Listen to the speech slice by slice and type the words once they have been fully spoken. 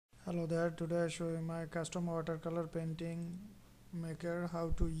Hello there, today I show you my custom watercolor painting maker, how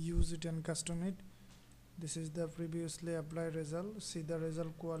to use it and custom it. This is the previously applied result. See the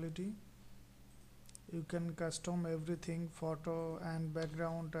result quality. You can custom everything, photo and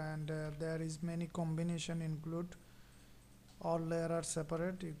background, and there is many combination include. All layer are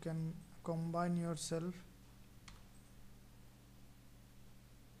separate. You can combine yourself.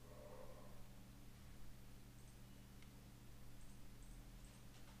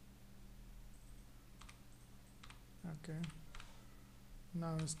 Okay,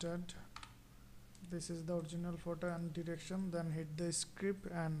 now start. This is the original photo and direction, then hit the script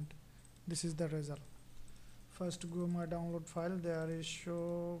and this is the result. First go my download file, there is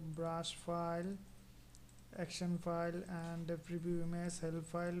show brush file, action file, and a preview image, help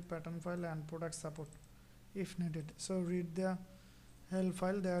file, pattern file, and product support if needed. So read the help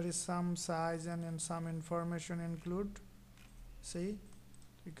file, there is some size and some information include. See,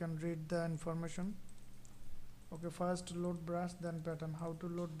 you can read the information. Okay, first load brush, then pattern. How to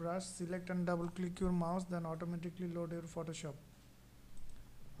load brush? Select and double click your mouse, then automatically load your Photoshop.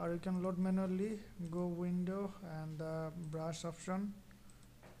 Or you can load manually. Go window and the brush option,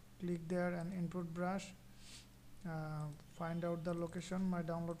 click there and input brush. Find out the location, my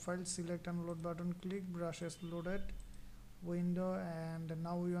download file, select and load button, click, brush is loaded, window, and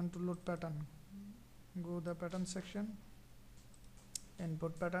now we want to load pattern. Go the pattern section,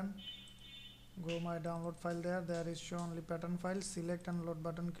 input pattern, go my download file, there is show only pattern file, select and load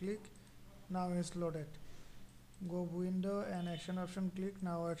button, click, now it's loaded. Go window and action option, click.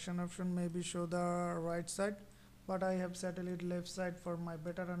 Now action option maybe show the right side, but I have set it left side for my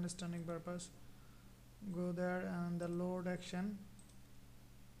better understanding purpose. Go there and the load action,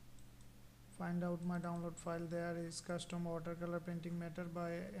 find out my download file, there is custom watercolor painting matter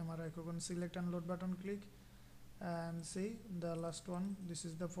by MRI Kogan. Select and load button, click, and see the last one, this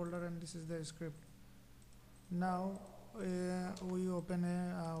is the folder and this is the script. Now we open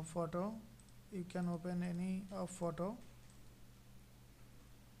a photo. You can open any photo.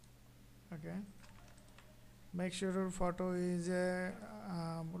 Okay, make sure your photo is a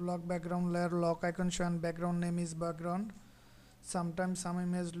lock background layer, lock icon show, and background name is background. Sometimes some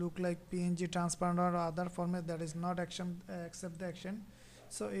image look like PNG, transparent, or other format that is not action accept the action.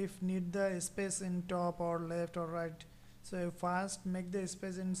 So if need the space in top or left or right, so first make the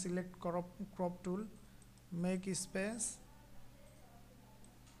space and select crop tool, make space.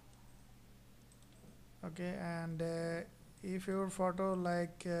 Okay, and if your photo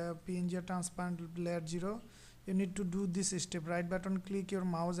like PNG transparent layer 0, you need to do this step. Right button, click your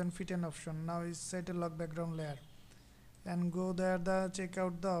mouse and fit an option. Now is set a lock background layer and go there, the check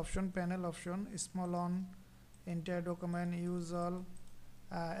out the option, panel option, small on, entire document, use all,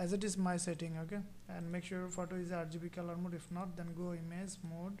 as it is my setting. Okay, and make sure your photo is RGB color mode. If not, then go image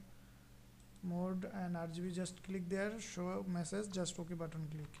mode and RGB, just click there, show message, just OK button,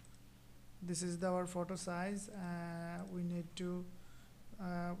 click. This is our photo size. We need to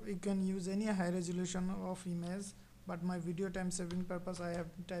you can use any high resolution of image, but my video time saving purpose I have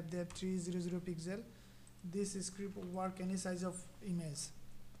typed there 300 pixel. This script work any size of image.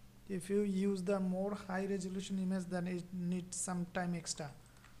 If you use the more high resolution image, then it needs some time extra.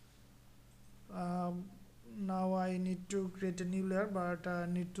 Now I need to create a new layer, but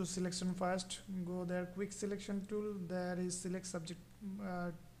need to selection first. Go there, quick selection tool, there is select subject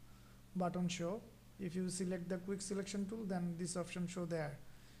button show. If you select the quick selection tool, then this option show there.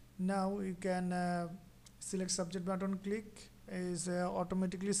 Now you can select subject button, click, is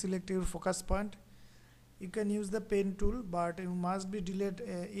automatically select your focus point. You can use the pen tool, but you must be delete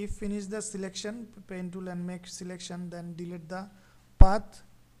if finish the selection, pen tool, and make selection, then delete the path,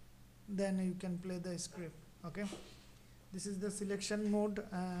 then you can play the script. Okay, this is the selection mode.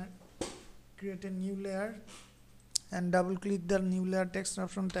 Create a new layer and double click the new layer, text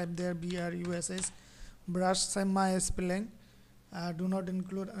option, type there BRUSS, brush semi spelling, do not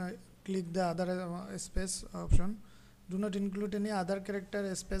include, click the other space option, do not include any other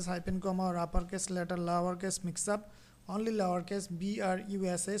character, space, hyphen, comma, or uppercase letter, lowercase mix up, only lowercase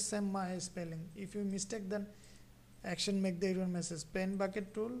BRUSS semi spelling. If you mistake, then action make the error message. Pen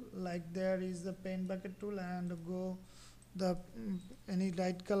bucket tool, like there is the pen bucket tool, and go the any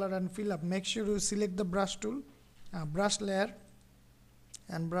light color and fill up. Make sure you select the brush tool, brush layer,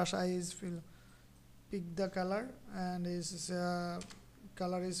 and brush eye is fill, pick the color, and is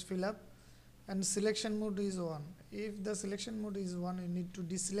color is fill up, and selection mode is 1. If the selection mode is 1, you need to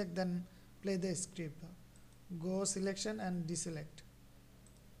deselect, then play the script. Go selection and deselect.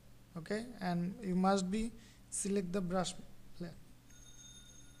 Okay, and you must be select the brush layer.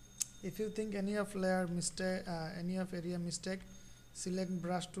 If you think any of layer mistake, any of area mistake, select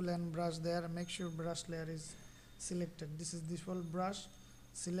brush tool and brush there, make sure brush layer is selected. This is default brush.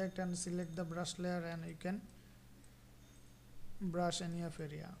 Select the brush layer and you can brush any of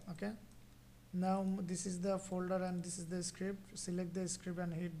area. Okay, now this is the folder and this is the script. Select the script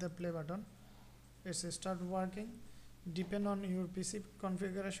and hit the play button. It's start working. Depend on your PC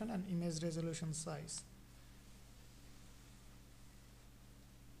configuration and image resolution size.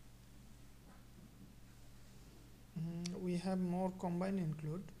 We have more combine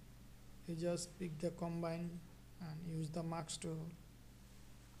include. You just pick the combine and use the marks tool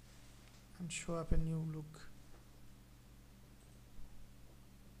and show up a new look.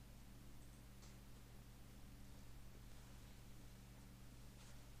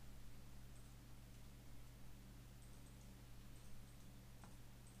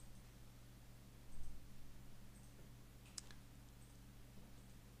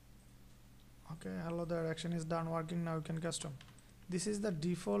 Okay, hello there, action is done working. Now you can custom. This is the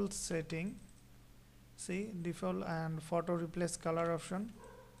default setting. See, default and photo replace color option.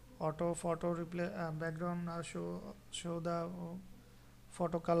 Auto photo replace background show the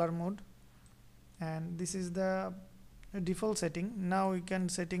photo color mode, and this is the default setting. Now you can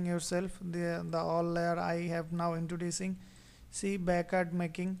setting yourself the all layer I have now introducing. See, backward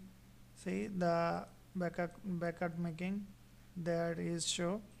making. See the backward making there is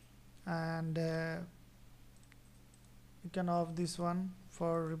show, and you can off this one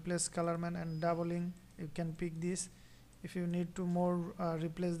for replace colorman and doubling. You can pick this if you need to more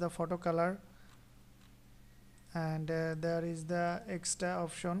replace the photo color, and there is the extra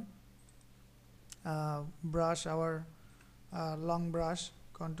option brush, our long brush,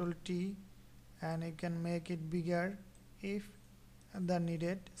 Ctrl T, and you can make it bigger if the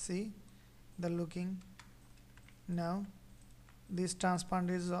needed. See the looking. Now this transparent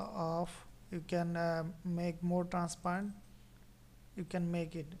is off. You can make more transparent. You can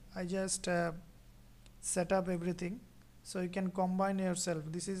make it. I just set up everything, so you can combine yourself.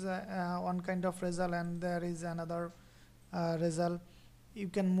 This is one kind of result, and there is another result. You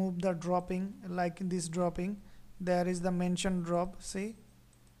can move the dropping, like this dropping. There is the mention drop. See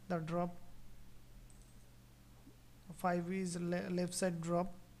the drop. 5 is left side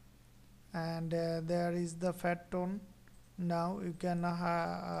drop, and there is the fat tone. Now you can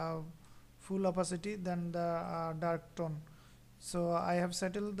full opacity, then the dark tone. So I have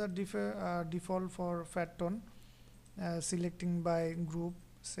settled the default for fat tone, selecting by group.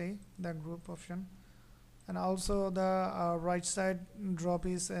 Say the group option, and also the right side drop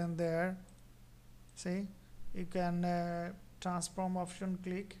is in there. See, you can transform option,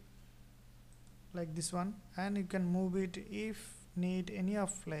 click like this one, and you can move it if need any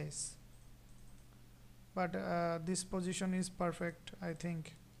of place, but this position is perfect, I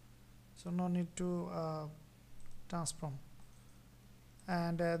think, so no need to transform.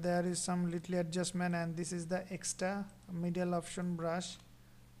 And there is some little adjustment, and this is the extra middle option brush,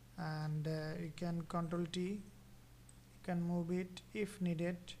 and you can Ctrl T, you can move it if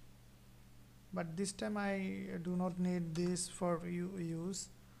needed, but this time I do not need this for use.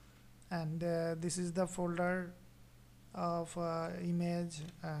 And this is the folder of image.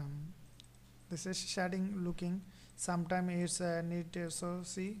 This is shading looking. Sometimes it's need to so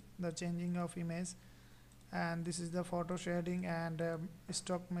see the changing of image. And this is the photo shading and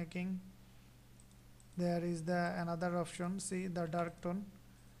stock making. There is the another option. See the dark tone.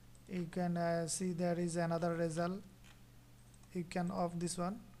 You can see there is another result. You can off this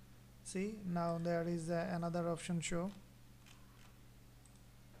one. See, now there is another option show,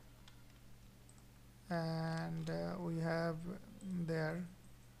 and we have there,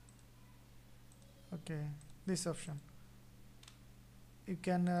 okay, this option. You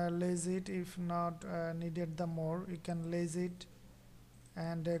can laze it if not needed the more. You can laze it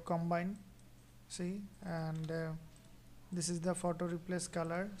and combine. See, and this is the photo replace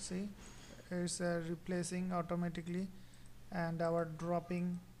color. See, it's replacing automatically, and our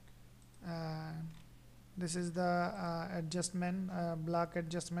dropping. This is the adjustment, black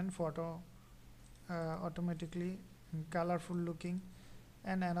adjustment photo automatically colorful looking,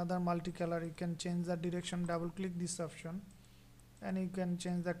 and another multicolor. You can change the direction, double click this option, and you can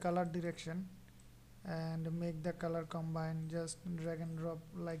change the color direction and make the color combine. Just drag and drop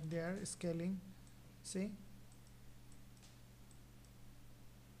like there, scaling. See,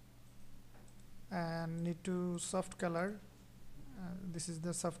 and need to soft color. This is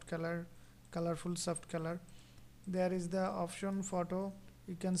the soft color, colorful soft color. There is the option photo.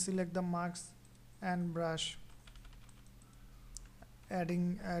 You can select the marks and brush,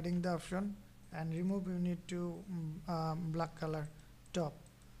 adding the option, and remove. You need to black color top.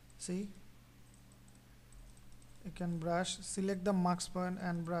 See, You can brush, select the max point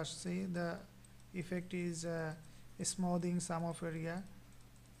and brush. See the effect is smoothing some of area.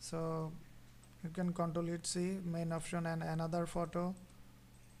 So you can control it. See main option and another photo,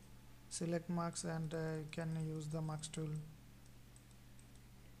 select max and you can use the max tool.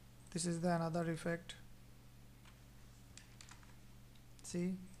 This is the another effect.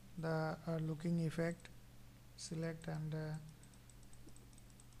 See the looking effect. Select and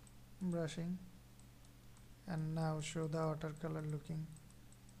brushing, and now show the watercolor looking.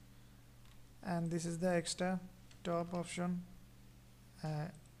 And this is the extra top option.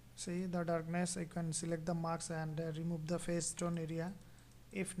 See the darkness, I can select the marks and remove the face tone area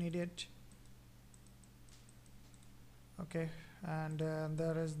if needed. Okay, and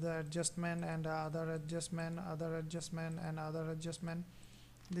there is the adjustment and other adjustment, other adjustment and other adjustment.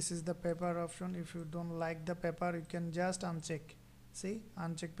 This is the paper option. If you don't like the paper, you can just uncheck. See,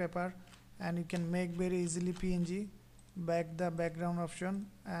 uncheck paper, and you can make very easily PNG. Back the background option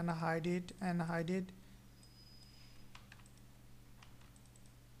and hide it and hide it.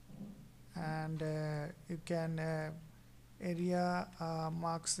 And you can area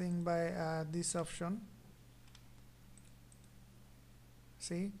marking by this option.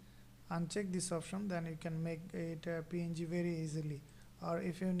 See, uncheck this option, then you can make it PNG very easily. Or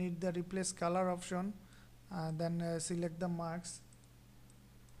if you need the replace color option, then select the marks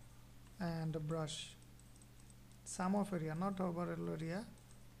and brush some of area, not overall area.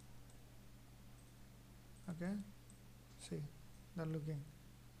 Okay, see the looking.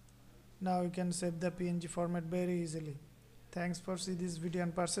 Now you can save the PNG format very easily. Thanks for see this video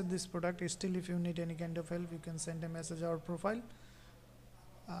and purchase this product. Still, if you need any kind of help, you can send a message our profile,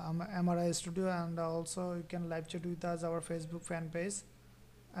 MRI Studio, and also you can live chat with us our Facebook fan page,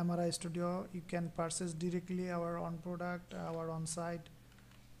 MRI Studio. You can purchase directly our own product, our on site.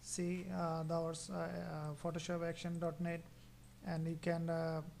 See our photoshopaction.net, and you can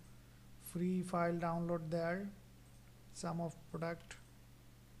free file download there some of product.